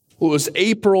It was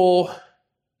April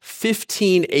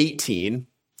 1518,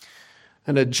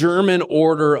 and a German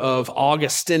order of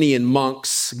Augustinian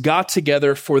monks got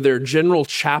together for their general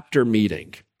chapter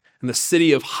meeting in the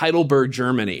city of Heidelberg,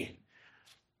 Germany.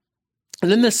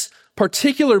 And in this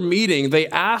particular meeting, they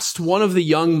asked one of the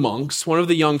young monks, one of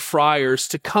the young friars,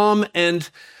 to come and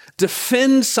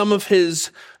defend some of his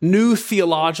new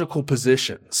theological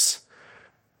positions.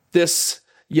 This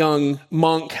young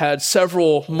monk had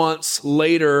several months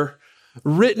later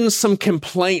written some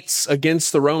complaints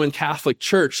against the Roman Catholic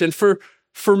Church. And for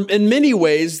in many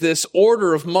ways, this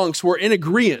order of monks were in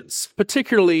agreement,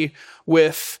 particularly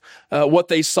with what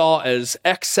they saw as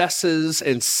excesses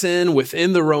and sin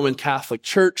within the Roman Catholic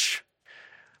Church.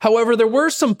 However, there were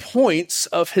some points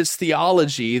of his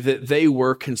theology that they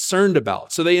were concerned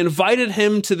about. So they invited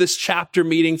him to this chapter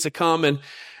meeting to come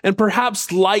and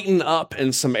perhaps lighten up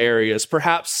in some areas,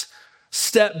 perhaps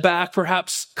step back,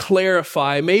 perhaps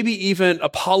clarify, maybe even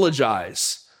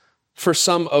apologize for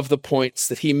some of the points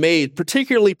that he made,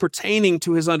 particularly pertaining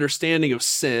to his understanding of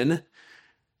sin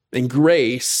and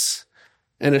grace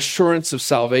and assurance of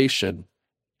salvation.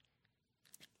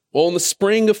 Well, in the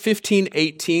spring of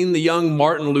 1518, the young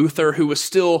Martin Luther, who was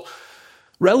still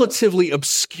relatively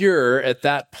obscure at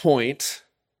that point,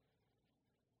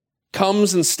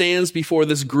 comes and stands before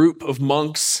this group of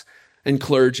monks and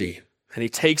clergy, and he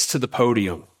takes to the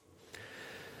podium.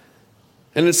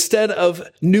 And instead of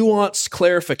nuanced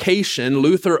clarification,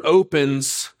 Luther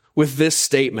opens with this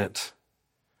statement: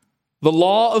 "The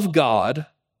law of God,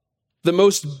 the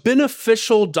most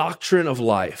beneficial doctrine of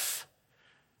life,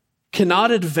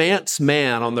 cannot advance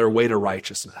man on their way to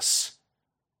righteousness,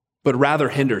 but rather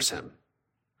hinders him."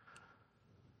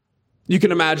 You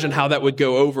can imagine how that would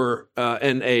go over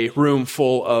in a room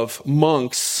full of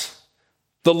monks.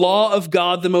 The law of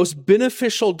God, the most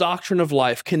beneficial doctrine of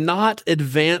life, cannot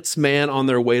advance man on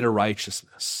their way to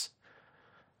righteousness,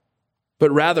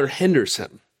 but rather hinders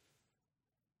him.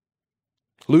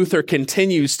 Luther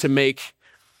continues to make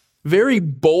very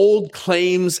bold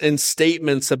claims and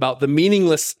statements about the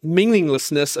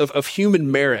meaninglessness of human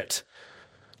merit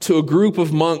to a group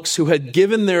of monks who had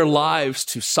given their lives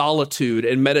to solitude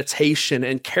and meditation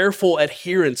and careful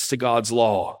adherence to God's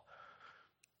law,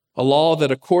 a law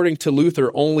that, according to Luther,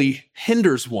 only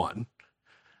hinders one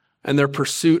in their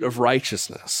pursuit of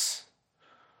righteousness.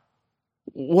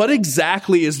 What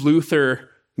exactly is Luther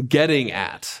getting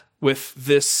at with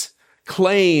this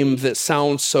claim that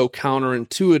sounds so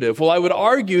counterintuitive? Well, I would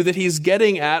argue that he's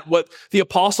getting at what the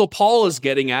Apostle Paul is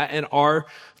getting at in our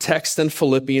text in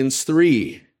Philippians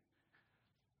 3.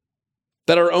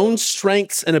 That our own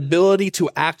strengths and ability to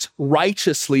act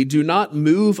righteously do not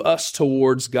move us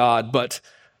towards God, but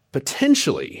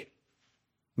potentially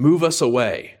move us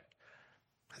away.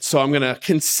 So I'm going to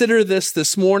consider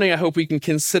this morning. I hope we can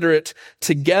consider it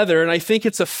together. And I think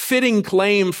it's a fitting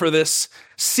claim for this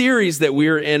series that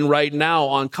we're in right now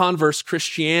on converse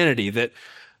Christianity, that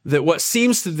what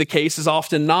seems to be the case is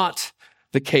often not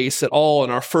the case at all.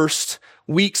 In our first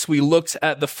weeks, we looked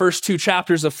at the first two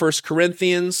chapters of 1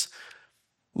 Corinthians,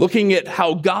 looking at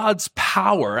how God's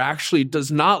power actually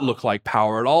does not look like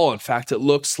power at all. In fact, it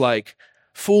looks like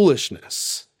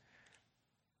foolishness.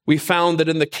 We found that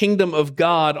in the kingdom of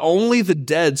God, only the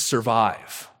dead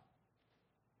survive.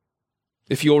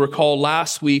 If you'll recall,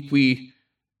 last week we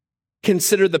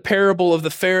considered the parable of the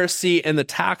Pharisee and the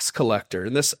tax collector,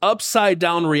 and this upside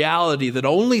down reality that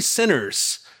only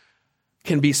sinners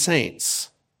can be saints.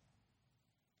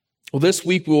 Well, this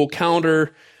week we will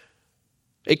counter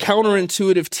a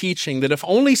counterintuitive teaching that if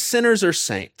only sinners are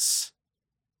saints,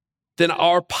 then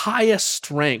our pious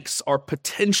strengths are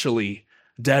potentially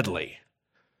deadly.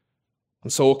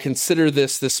 And so we'll consider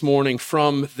this morning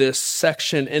from this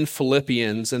section in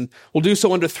Philippians, and we'll do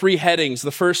so under three headings.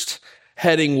 The first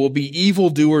heading will be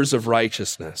evildoers of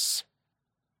righteousness.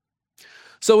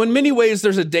 So in many ways,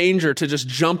 there's a danger to just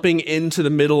jumping into the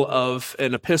middle of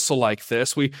an epistle like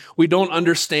this. We don't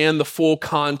understand the full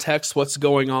context, what's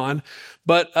going on.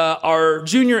 But our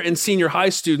junior and senior high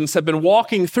students have been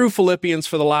walking through Philippians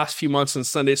for the last few months in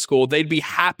Sunday school. They'd be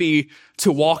happy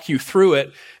to walk you through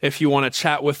it if you want to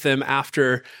chat with them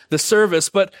after the service.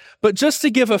 But just to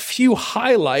give a few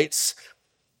highlights,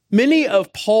 many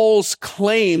of Paul's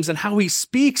claims and how he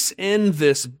speaks in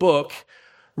this book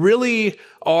really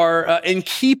are in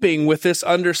keeping with this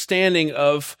understanding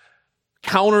of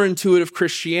counterintuitive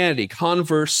Christianity,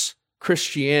 converse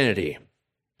Christianity.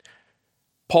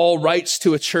 Paul writes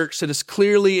to a church that is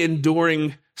clearly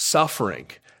enduring suffering,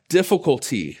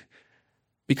 difficulty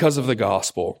because of the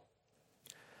gospel.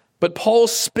 But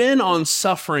Paul's spin on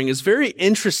suffering is very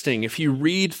interesting if you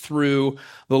read through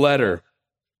the letter.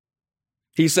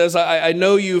 He says, I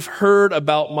know you've heard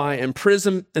about my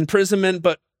imprisonment,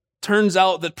 but turns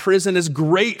out that prison is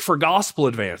great for gospel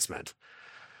advancement.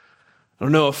 I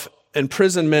don't know if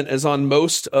imprisonment is on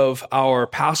most of our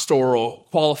pastoral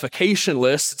qualification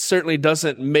lists. It certainly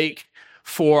doesn't make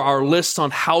for our list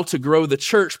on how to grow the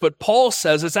church, but Paul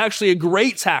says it's actually a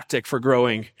great tactic for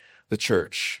growing the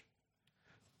church.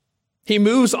 He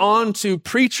moves on to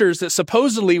preachers that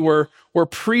supposedly were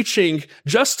preaching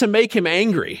just to make him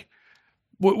angry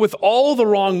with all the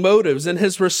wrong motives, and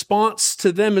his response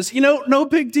to them is, no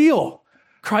big deal.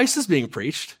 Christ is being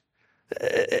preached.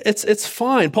 It's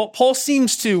fine. Paul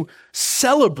seems to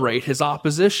celebrate his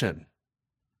opposition.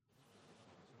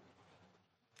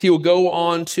 He will go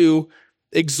on to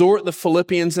exhort the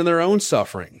Philippians in their own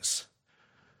sufferings.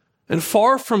 And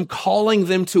far from calling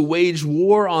them to wage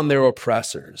war on their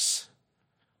oppressors,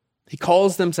 he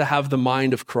calls them to have the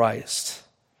mind of Christ,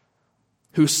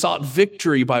 who sought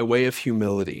victory by way of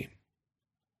humility,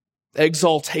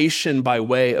 exaltation by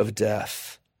way of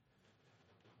death.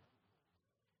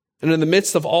 And in the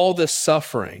midst of all this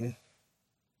suffering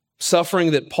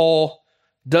that Paul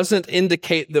doesn't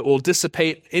indicate that will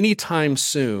dissipate anytime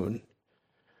soon,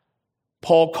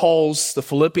 Paul calls the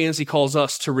Philippians, he calls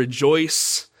us to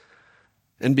rejoice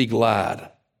and be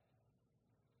glad.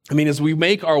 As we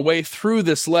make our way through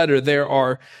this letter, there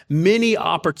are many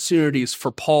opportunities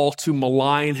for Paul to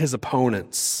malign his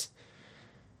opponents.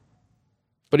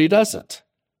 But he doesn't.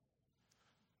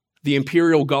 The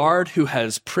imperial guard who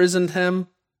has prisoned him,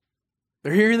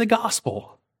 they're hearing the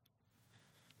gospel.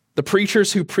 The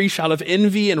preachers who preach out of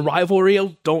envy and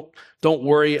rivalry, don't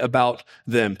worry about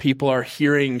them. People are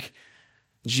hearing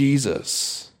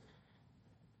Jesus.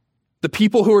 The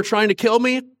people who are trying to kill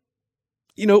me,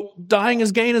 dying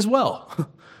is gain as well.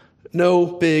 No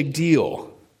big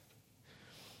deal.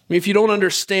 If you don't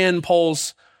understand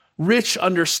Paul's rich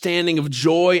understanding of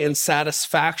joy and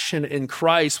satisfaction in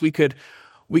Christ, we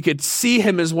could see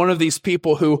him as one of these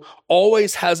people who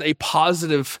always has a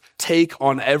positive take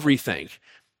on everything.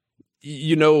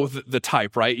 You know the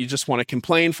type, right? You just want to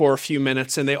complain for a few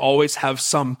minutes and they always have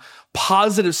some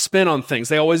positive spin on things.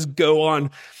 They always go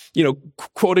on,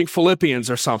 quoting Philippians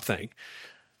or something.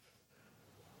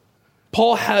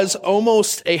 Paul has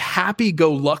almost a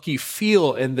happy-go-lucky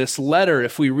feel in this letter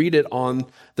if we read it on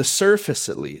the surface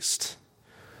at least.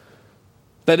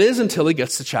 That is until he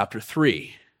gets to chapter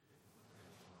 3.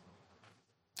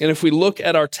 And if we look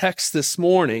at our text this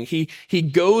morning, he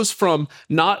goes from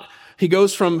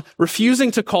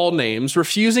refusing to call names,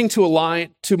 refusing to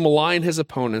malign his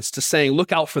opponents, to saying,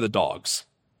 look out for the dogs.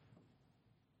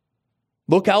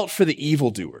 Look out for the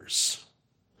evildoers.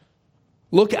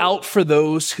 Look out for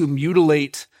those who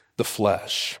mutilate the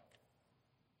flesh.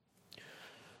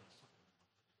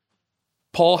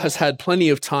 Paul has had plenty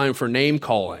of time for name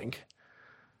calling,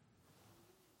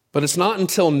 but it's not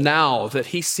until now that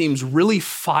he seems really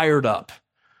fired up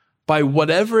by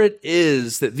whatever it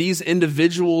is that these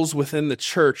individuals within the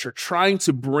church are trying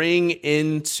to bring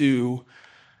into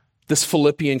this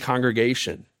Philippian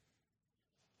congregation.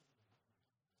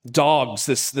 Dogs,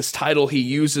 this title he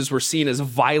uses, were seen as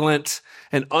violent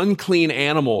and unclean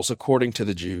animals according to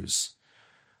the Jews.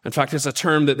 In fact, it's a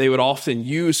term that they would often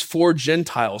use for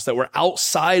Gentiles that were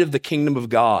outside of the kingdom of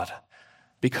God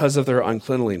because of their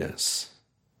uncleanliness.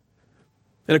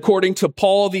 And according to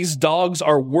Paul, these dogs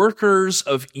are workers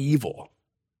of evil,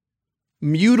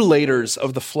 mutilators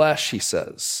of the flesh, he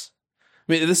says.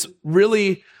 This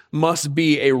really must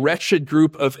be a wretched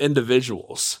group of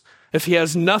individuals if he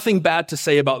has nothing bad to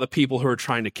say about the people who are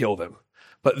trying to kill them.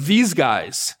 But these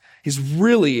guys, he's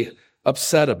really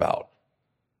upset about.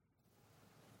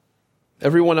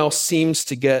 Everyone else seems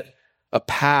to get a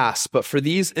pass, but for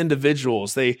these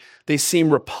individuals, they seem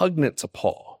repugnant to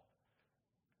Paul,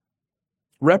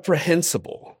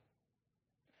 reprehensible.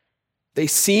 They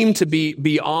seem to be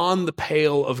beyond the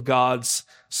pale of God's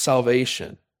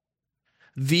salvation.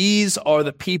 These are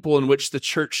the people in which the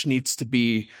church needs to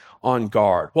be on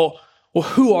guard. Well,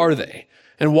 who are they?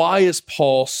 And why is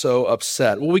Paul so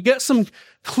upset? Well, we get some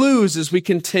clues as we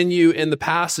continue in the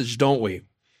passage, don't we?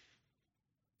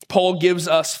 Paul gives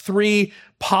us 3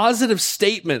 positive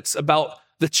statements about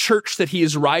the church that he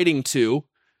is writing to,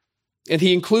 and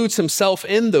he includes himself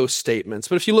in those statements.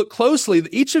 But if you look closely,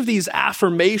 each of these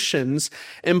affirmations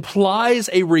implies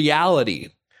a reality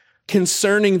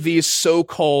concerning these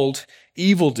so-called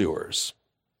evildoers.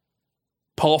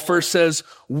 Paul first says,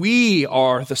 we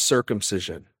are the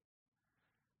circumcision.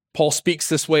 Paul speaks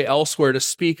this way elsewhere to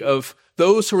speak of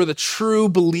those who are the true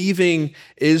believing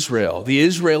Israel, the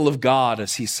Israel of God,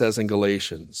 as he says in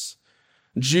Galatians.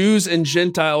 Jews and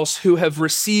Gentiles who have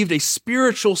received a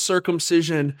spiritual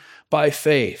circumcision by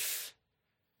faith.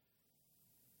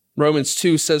 Romans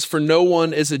 2 says, "For no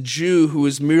one is a Jew who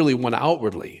is merely one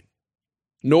outwardly,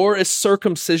 nor is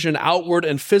circumcision outward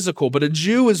and physical, but a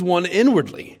Jew is one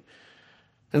inwardly.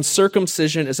 And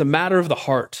circumcision is a matter of the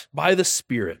heart, by the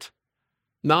Spirit,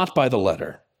 not by the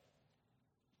letter."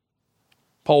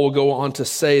 Paul will go on to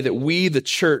say that we, the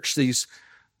church,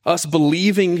 us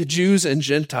believing Jews and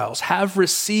Gentiles, have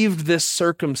received this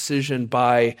circumcision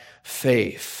by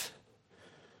faith.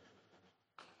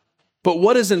 But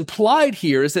what is implied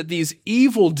here is that these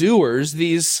evildoers,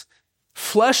 these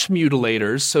flesh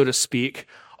mutilators, so to speak,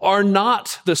 are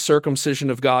not the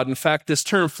circumcision of God. In fact, this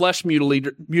term flesh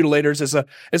mutilators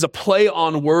is a play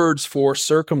on words for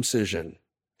circumcision.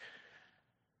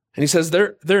 And he says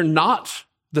they're not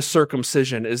the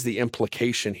circumcision is the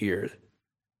implication here.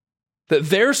 That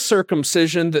their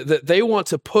circumcision that they want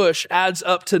to push adds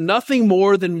up to nothing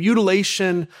more than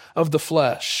mutilation of the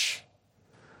flesh,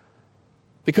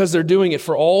 because they're doing it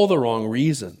for all the wrong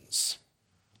reasons.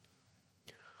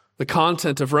 The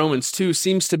content of Romans 2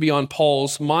 seems to be on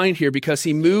Paul's mind here, because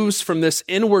he moves from this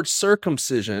inward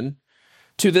circumcision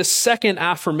to this second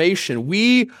affirmation.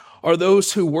 We are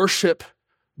those who worship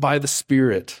by the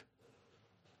Spirit.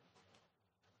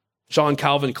 John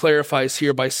Calvin clarifies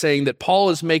here by saying that Paul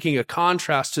is making a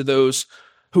contrast to those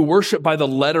who worship by the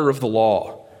letter of the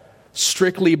law,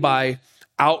 strictly by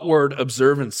outward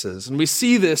observances. And we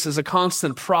see this as a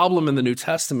constant problem in the New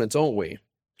Testament, don't we?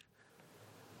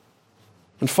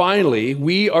 And finally,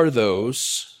 we are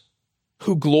those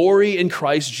who glory in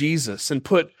Christ Jesus and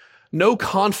put no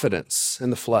confidence in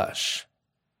the flesh.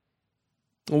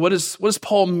 Well, what does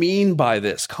Paul mean by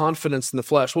this, confidence in the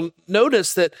flesh? Well,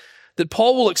 notice that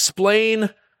Paul will explain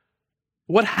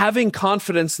what having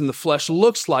confidence in the flesh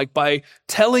looks like by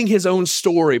telling his own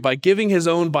story, by giving his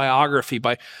own biography,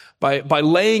 by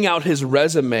laying out his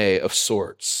resume of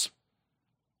sorts.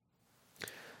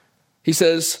 He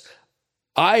says,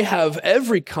 I have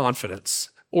every confidence,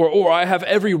 or I have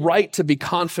every right to be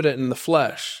confident in the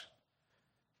flesh.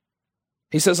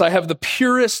 He says, I have the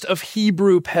purest of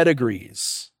Hebrew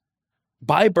pedigrees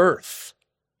by birth.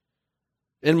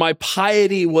 And my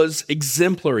piety was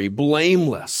exemplary,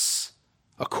 blameless,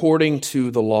 according to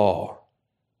the law.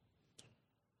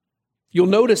 You'll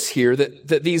notice here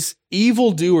that these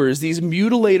evildoers, these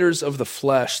mutilators of the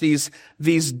flesh,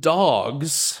 these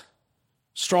dogs,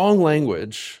 strong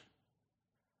language,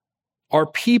 are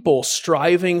people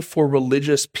striving for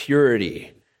religious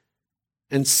purity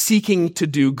and seeking to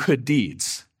do good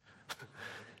deeds.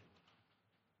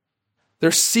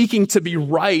 They're seeking to be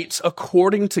right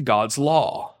according to God's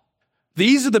law.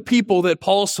 These are the people that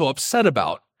Paul's so upset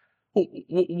about.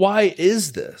 Why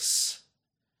is this?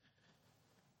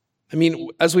 I mean,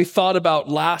 as we thought about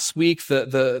last week,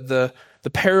 the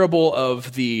parable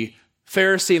of the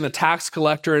Pharisee and the tax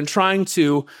collector, and trying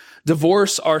to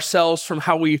divorce ourselves from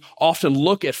how we often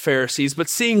look at Pharisees, but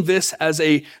seeing this as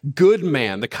a good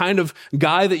man, the kind of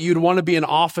guy that you'd want to be an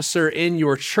officer in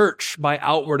your church by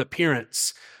outward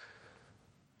appearance.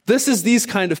 This is these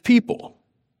kind of people.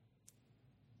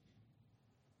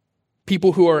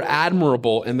 People who are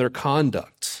admirable in their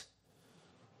conduct.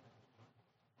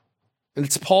 And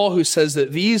it's Paul who says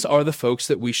that these are the folks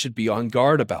that we should be on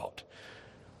guard about.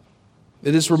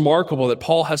 It is remarkable that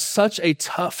Paul has such a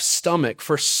tough stomach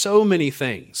for so many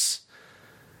things.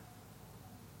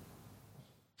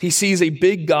 He sees a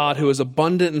big God who is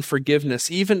abundant in forgiveness,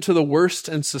 even to the worst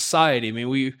in society. I mean,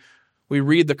 we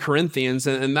read the Corinthians,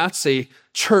 and that's a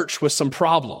church with some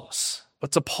problems.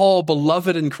 But to Paul,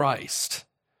 beloved in Christ.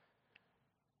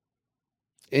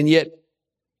 And yet,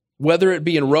 whether it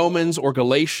be in Romans or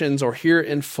Galatians or here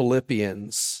in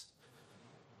Philippians,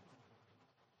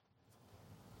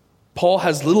 Paul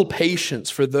has little patience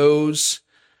for those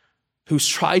who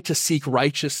try to seek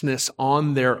righteousness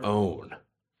on their own,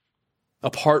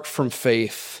 apart from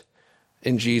faith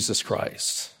in Jesus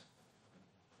Christ.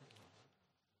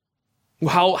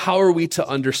 How are we to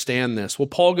understand this? Well,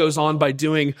 Paul goes on by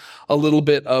doing a little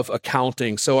bit of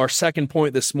accounting. So our second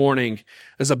point this morning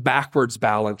is a backwards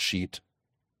balance sheet.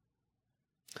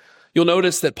 You'll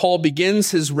notice that Paul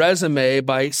begins his resume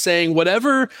by saying,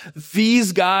 whatever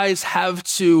these guys have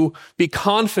to be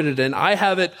confident in, I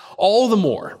have it all the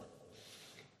more.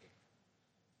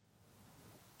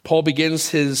 Paul begins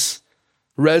his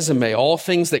resume, all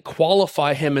things that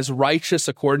qualify him as righteous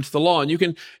according to the law. And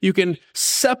you can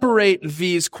separate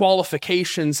these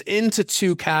qualifications into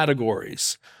two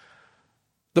categories.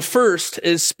 The first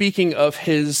is speaking of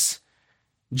his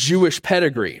Jewish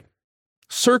pedigree.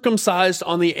 Circumcised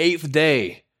on the 8th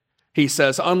day, he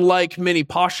says, unlike many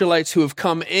postulates who have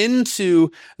come into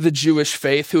the Jewish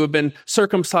faith, who have been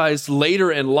circumcised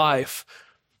later in life,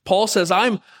 Paul says,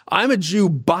 I'm a Jew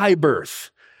by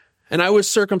birth, and I was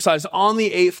circumcised on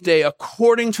the 8th day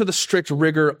according to the strict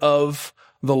rigor of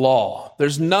the law.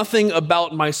 There's nothing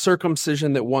about my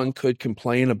circumcision that one could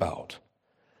complain about.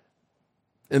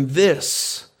 And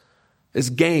this is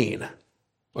gain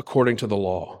according to the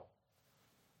law.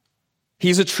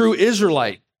 He's a true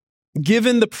Israelite,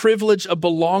 given the privilege of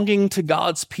belonging to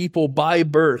God's people by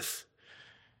birth.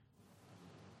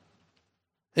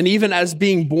 And even as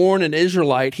being born an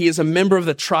Israelite, he is a member of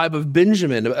the tribe of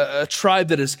Benjamin, a tribe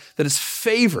that is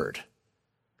favored,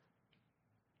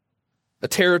 a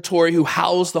territory who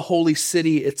housed the holy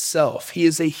city itself. He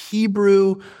is a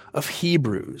Hebrew of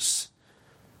Hebrews.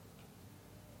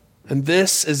 And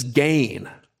this is gain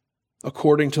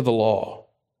according to the law.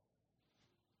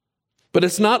 But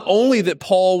it's not only that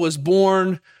Paul was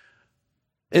born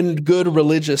in good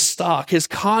religious stock. His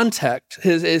conduct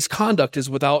is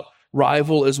without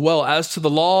rival as well. As to the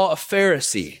law, a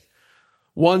Pharisee,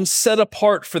 one set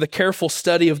apart for the careful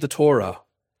study of the Torah.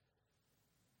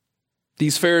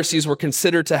 These Pharisees were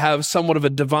considered to have somewhat of a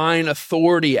divine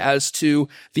authority as to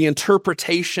the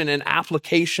interpretation and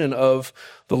application of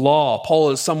the law. Paul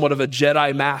is somewhat of a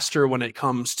Jedi master when it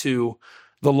comes to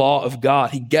the law of God.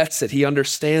 He gets it, he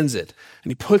understands it, and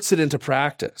he puts it into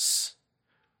practice.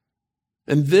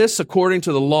 And this, according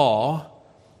to the law,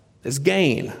 is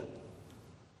gain.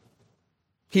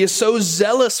 He is so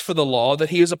zealous for the law that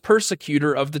he is a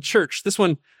persecutor of the church. This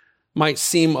one might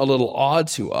seem a little odd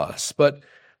to us, but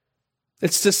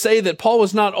it's to say that Paul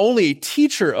was not only a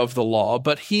teacher of the law,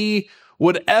 but he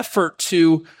would effort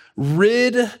to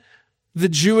rid the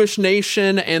Jewish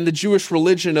nation and the Jewish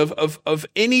religion of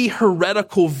any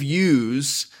heretical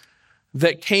views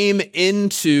that came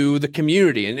into the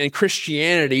community. And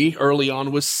Christianity early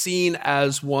on was seen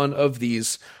as one of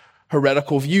these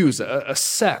heretical views, a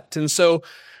sect. And so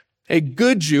a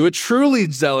good Jew, a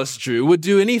truly zealous Jew, would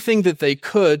do anything that they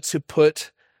could to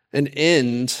put an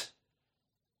end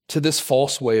to this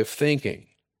false way of thinking.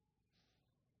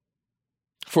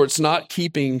 For it's not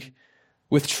keeping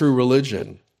with true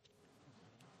religion.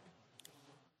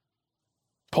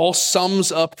 Paul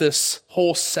sums up this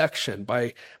whole section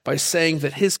by saying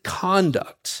that his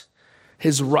conduct,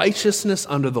 his righteousness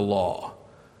under the law,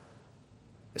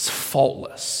 is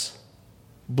faultless,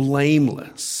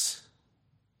 blameless.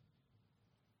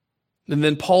 And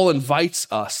then Paul invites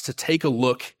us to take a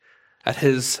look at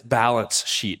his balance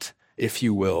sheet, if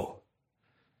you will.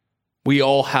 We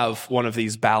all have one of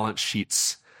these balance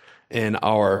sheets in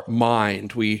our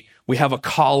mind. We have a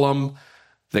column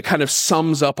that kind of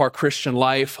sums up our Christian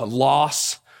life, a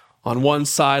loss on one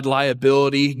side,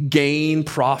 liability, gain,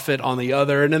 profit on the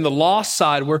other. And in the loss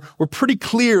side, we're pretty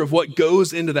clear of what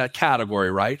goes into that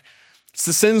category, right? It's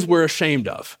the sins we're ashamed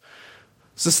of.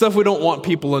 It's the stuff we don't want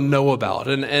people to know about.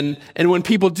 And when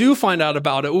people do find out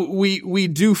about it, we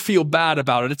do feel bad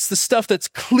about it. It's the stuff that's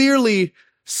clearly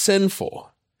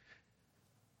sinful.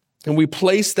 And we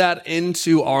place that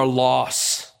into our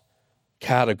loss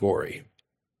category.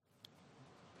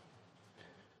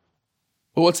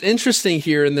 But what's interesting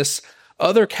here in this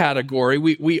other category,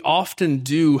 we often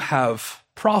do have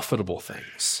profitable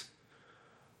things.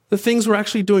 The things we're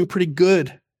actually doing pretty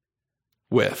good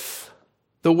with.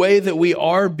 The way that we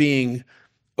are being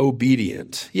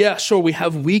obedient. Yeah, sure, we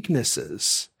have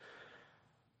weaknesses.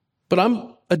 But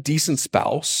I'm a decent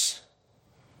spouse.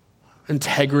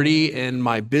 Integrity in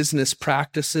my business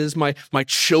practices. My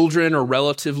children are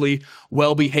relatively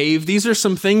well-behaved. These are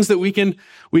some things that we can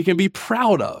be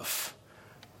proud of.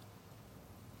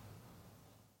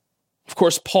 Of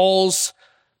course, Paul's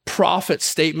prophet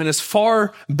statement is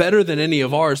far better than any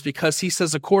of ours because he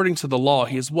says, according to the law,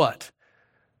 he is what?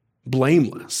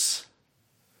 Blameless.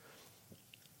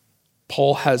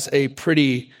 Paul has a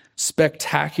pretty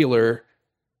spectacular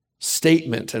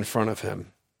statement in front of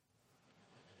him.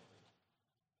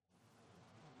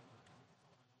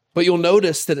 But you'll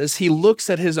notice that as he looks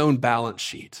at his own balance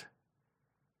sheet,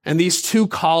 and these two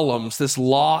columns, this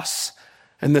loss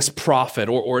and this profit,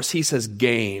 or as he says,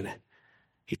 gain,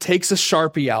 he takes a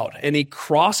Sharpie out and he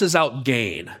crosses out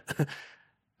gain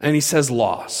and he says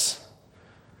loss.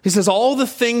 He says all the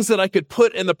things that I could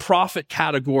put in the profit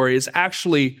category is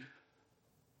actually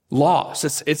loss.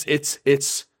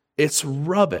 It's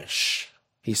rubbish,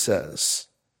 he says.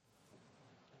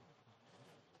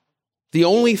 The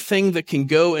only thing that can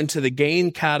go into the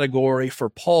gain category for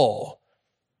Paul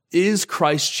is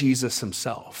Christ Jesus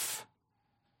himself.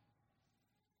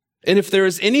 And if there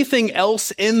is anything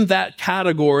else in that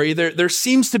category, there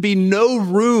seems to be no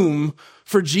room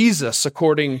for Jesus,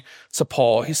 according to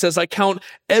Paul. He says, I count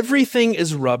everything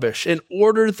as rubbish in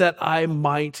order that I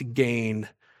might gain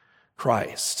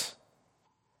Christ.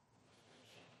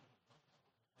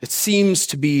 It seems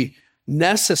to be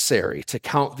necessary to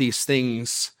count these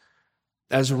things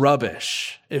as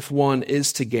rubbish if one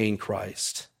is to gain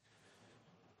Christ.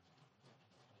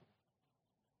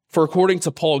 For according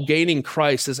to Paul, gaining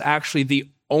Christ is actually the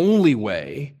only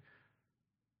way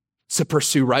to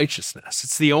pursue righteousness.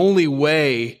 It's the only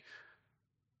way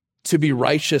to be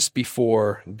righteous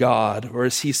before God, or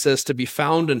as he says, to be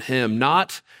found in him,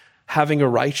 not having a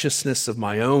righteousness of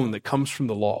my own that comes from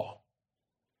the law,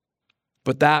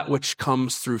 but that which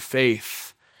comes through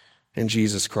faith in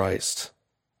Jesus Christ.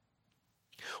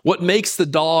 What makes the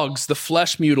dogs, the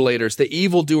flesh mutilators, the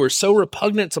evildoers so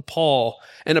repugnant to Paul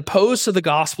and opposed to the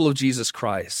gospel of Jesus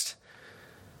Christ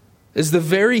is the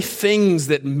very things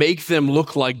that make them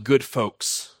look like good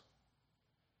folks.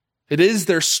 It is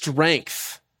their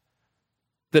strength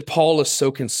that Paul is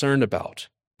so concerned about.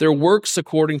 Their works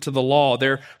according to the law,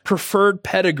 their preferred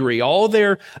pedigree, all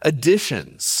their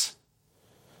additions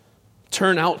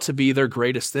turn out to be their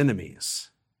greatest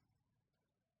enemies.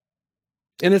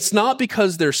 And it's not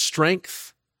because their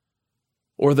strength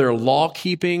or their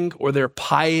law-keeping or their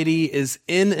piety is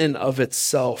in and of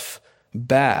itself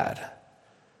bad.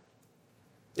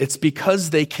 It's because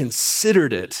they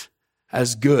considered it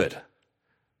as good.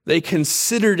 They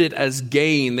considered it as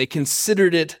gain. They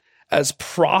considered it as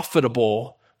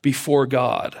profitable before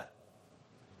God.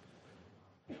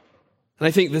 And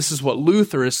I think this is what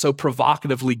Luther is so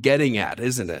provocatively getting at,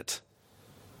 isn't it?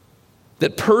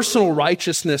 That personal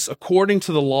righteousness according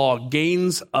to the law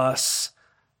gains us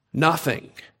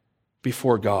nothing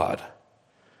before God.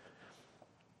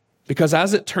 Because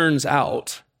as it turns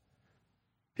out,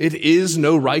 it is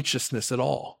no righteousness at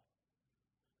all.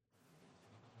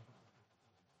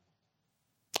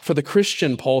 For the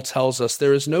Christian, Paul tells us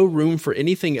there is no room for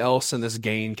anything else in this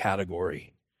gain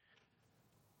category,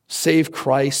 save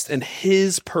Christ and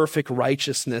his perfect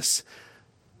righteousness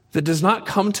that does not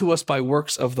come to us by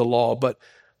works of the law, but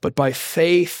by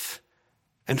faith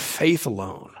and faith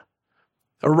alone.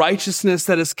 A righteousness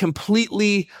that is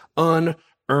completely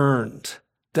unearned,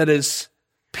 that is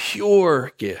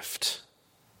pure gift.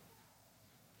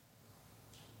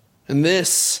 And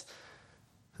this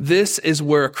is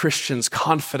where a Christian's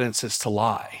confidence is to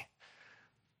lie.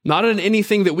 Not in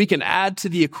anything that we can add to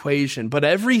the equation, but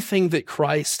everything that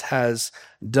Christ has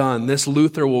done. This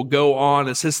Luther will go on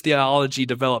as his theology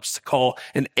develops to call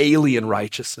an alien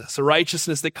righteousness, a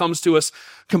righteousness that comes to us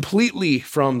completely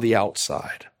from the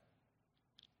outside.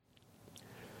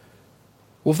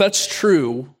 Well, if that's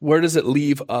true, where does it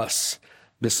leave us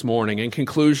this morning? In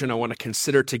conclusion, I want to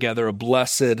consider together a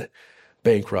blessed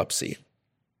bankruptcy.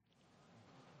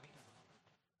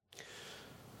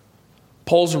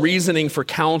 Paul's reasoning for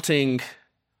counting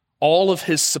all of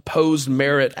his supposed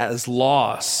merit as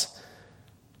loss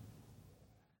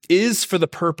is for the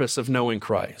purpose of knowing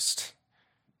Christ.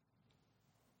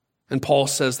 And Paul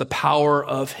says the power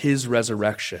of his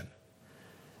resurrection.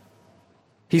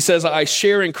 He says, I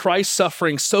share in Christ's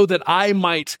suffering so that I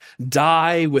might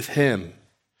die with him.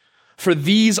 For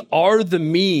these are the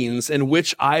means in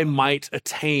which I might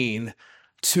attain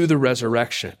to the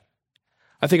resurrection.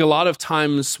 I think a lot of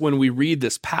times when we read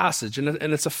this passage, and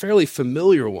it's a fairly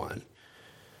familiar one,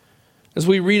 as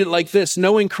we read it like this,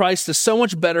 knowing Christ is so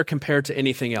much better compared to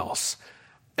anything else.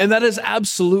 And that is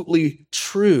absolutely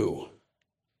true.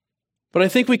 But I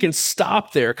think we can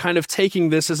stop there, kind of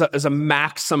taking this as a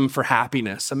maxim for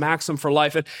happiness, a maxim for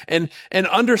life. And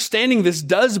understanding this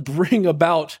does bring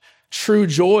about true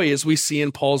joy, as we see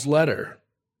in Paul's letter.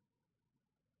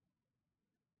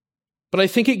 But I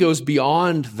think it goes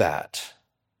beyond that.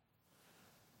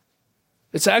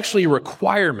 It's actually a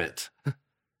requirement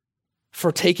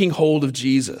for taking hold of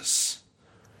Jesus.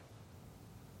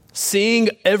 Seeing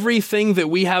everything that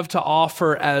we have to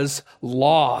offer as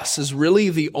loss is really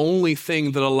the only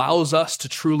thing that allows us to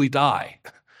truly die,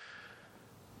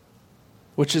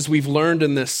 which, as we've learned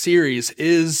in this series,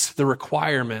 is the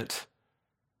requirement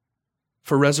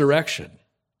for resurrection.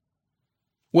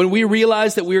 When we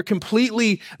realize that we are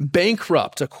completely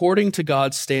bankrupt according to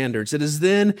God's standards, it is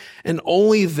then and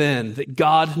only then that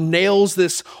God nails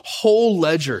this whole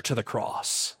ledger to the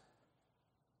cross,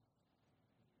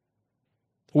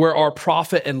 where our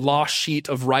profit and loss sheet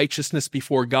of righteousness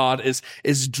before God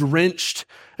is drenched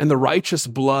in the righteous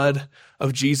blood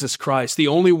of Jesus Christ, the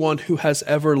only one who has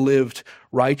ever lived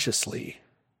righteously.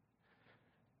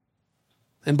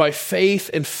 And by faith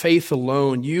and faith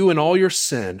alone, you and all your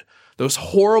sin, those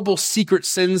horrible secret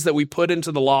sins that we put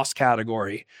into the lost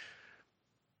category,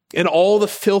 and all the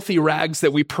filthy rags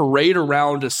that we parade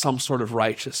around as some sort of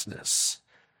righteousness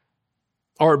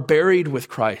are buried with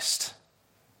Christ.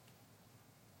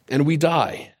 And we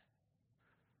die.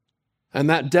 And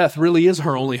that death really is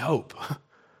our only hope.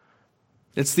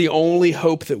 It's the only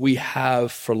hope that we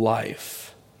have for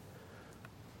life.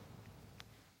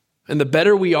 And the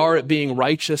better we are at being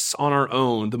righteous on our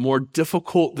own, the more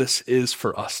difficult this is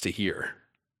for us to hear.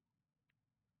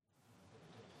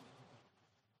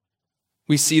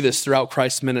 We see this throughout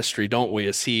Christ's ministry, don't we,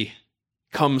 as he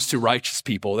comes to righteous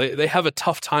people. They have a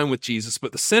tough time with Jesus,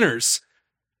 but the sinners,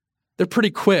 they're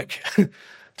pretty quick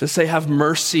to say, have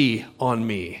mercy on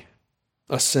me,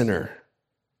 a sinner.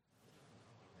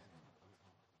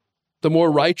 The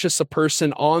more righteous a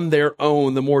person on their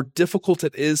own, the more difficult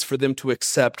it is for them to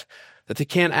accept that they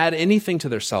can't add anything to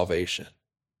their salvation,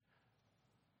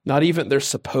 not even their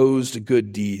supposed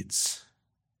good deeds.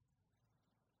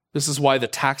 This is why the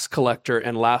tax collector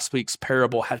in last week's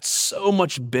parable had so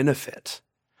much benefit,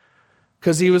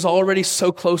 because he was already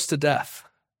so close to death.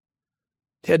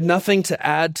 He had nothing to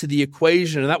add to the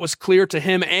equation, and that was clear to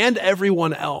him and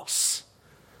everyone else.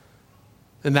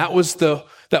 And that was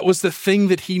the thing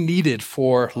that he needed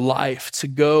for life, to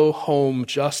go home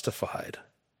justified.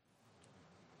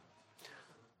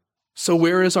 So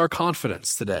where is our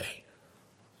confidence today?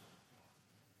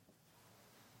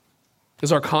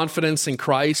 Is our confidence in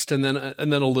Christ and then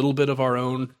a little bit of our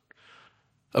own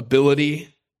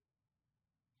ability?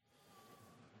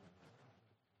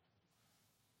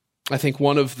 I think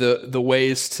one of the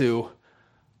ways to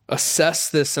assess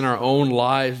this in our own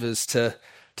life is to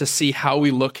see how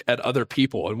we look at other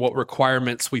people and what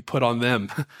requirements we put on them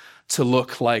to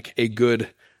look like a good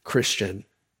Christian.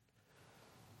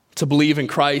 To believe in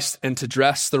Christ and to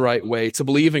dress the right way, to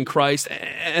believe in Christ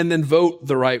and then vote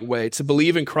the right way, to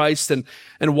believe in Christ and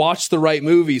watch the right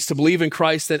movies, to believe in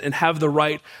Christ and have the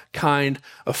right kind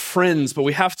of friends. But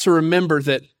we have to remember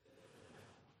that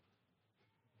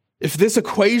if this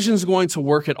equation is going to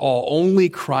work at all, only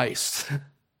Christ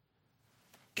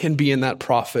can be in that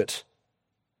prophet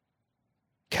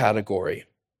category.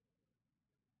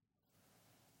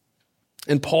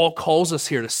 And Paul calls us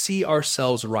here to see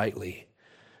ourselves rightly,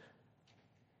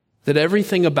 that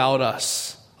everything about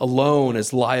us alone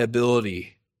is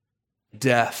liability,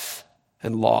 death,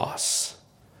 and loss.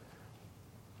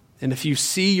 And if you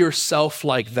see yourself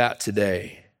like that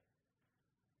today,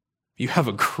 you have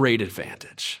a great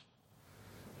advantage.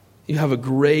 You have a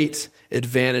great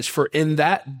advantage, for in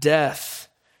that death,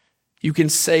 you can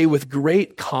say with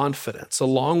great confidence,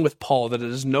 along with Paul, that it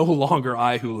is no longer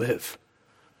I who live,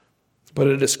 but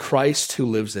it is Christ who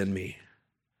lives in me.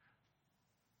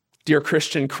 Dear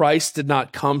Christian, Christ did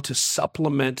not come to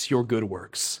supplement your good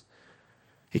works.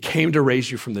 He came to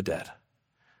raise you from the dead.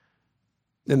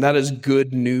 And that is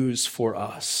good news for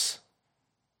us.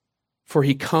 For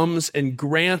he comes and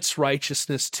grants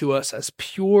righteousness to us as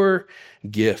pure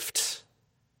gift,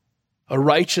 a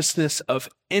righteousness of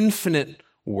infinite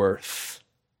worth,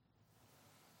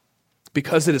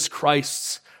 because it is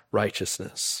Christ's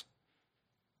righteousness.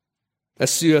 As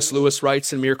C.S. Lewis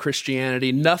writes in Mere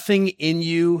Christianity, nothing in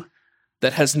you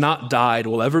that has not died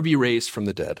will ever be raised from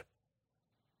the dead.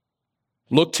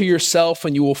 Look to yourself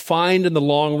and you will find in the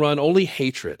long run only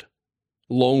hatred,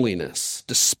 loneliness,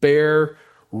 despair,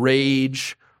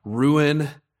 rage, ruin,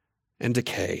 and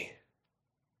decay.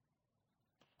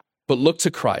 But look to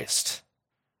Christ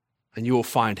and you will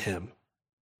find him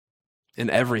in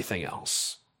everything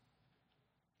else.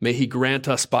 May he grant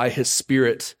us by his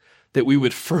Spirit that we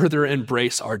would further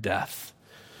embrace our death,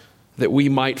 that we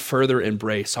might further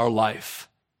embrace our life,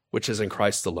 which is in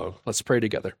Christ alone. Let's pray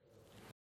together.